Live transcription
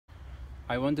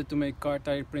I wanted to make car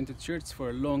tire printed shirts for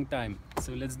a long time,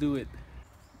 so let's do it.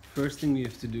 First thing we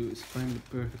have to do is find the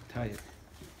perfect tire.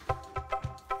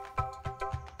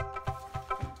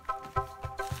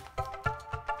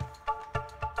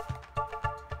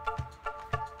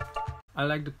 I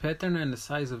like the pattern and the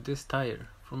size of this tire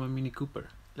from a Mini Cooper.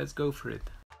 Let's go for it.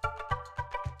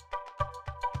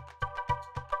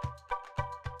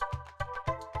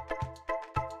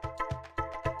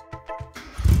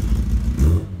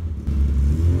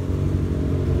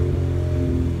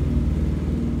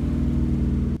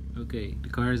 Okay, the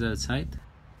car is outside.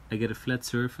 I get a flat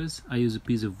surface. I use a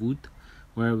piece of wood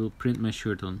where I will print my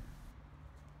shirt on.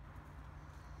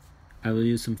 I will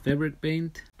use some fabric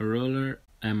paint, a roller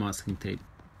and masking tape.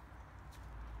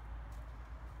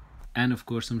 And of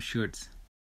course some shirts.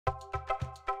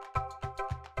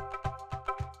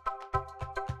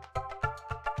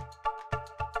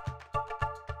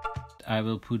 I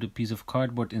will put a piece of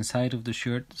cardboard inside of the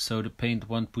shirt so the paint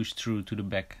won't push through to the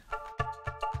back.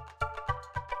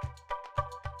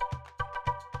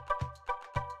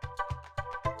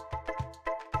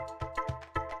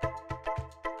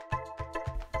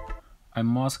 I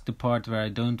mask the part where I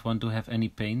don't want to have any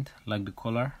paint, like the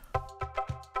collar.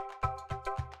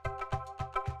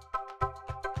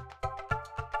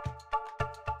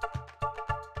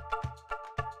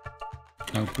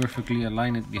 Now perfectly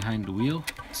align it behind the wheel,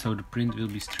 so the print will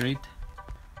be straight.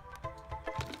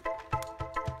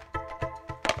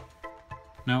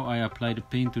 Now I apply the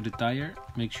paint to the tire,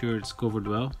 make sure it's covered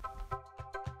well.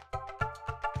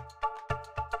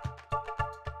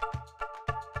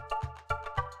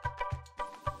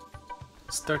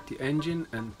 Start the engine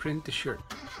and print the shirt.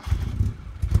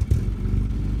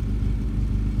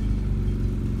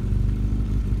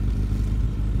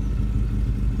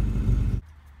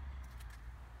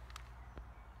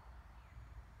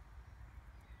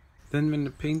 Then when the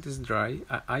paint is dry,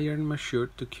 I iron my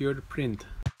shirt to cure the print.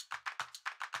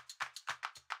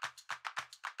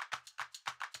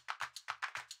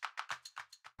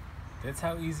 That's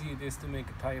how easy it is to make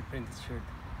a tire printed shirt.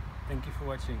 Thank you for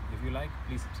watching. If you like,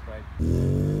 please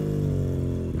subscribe.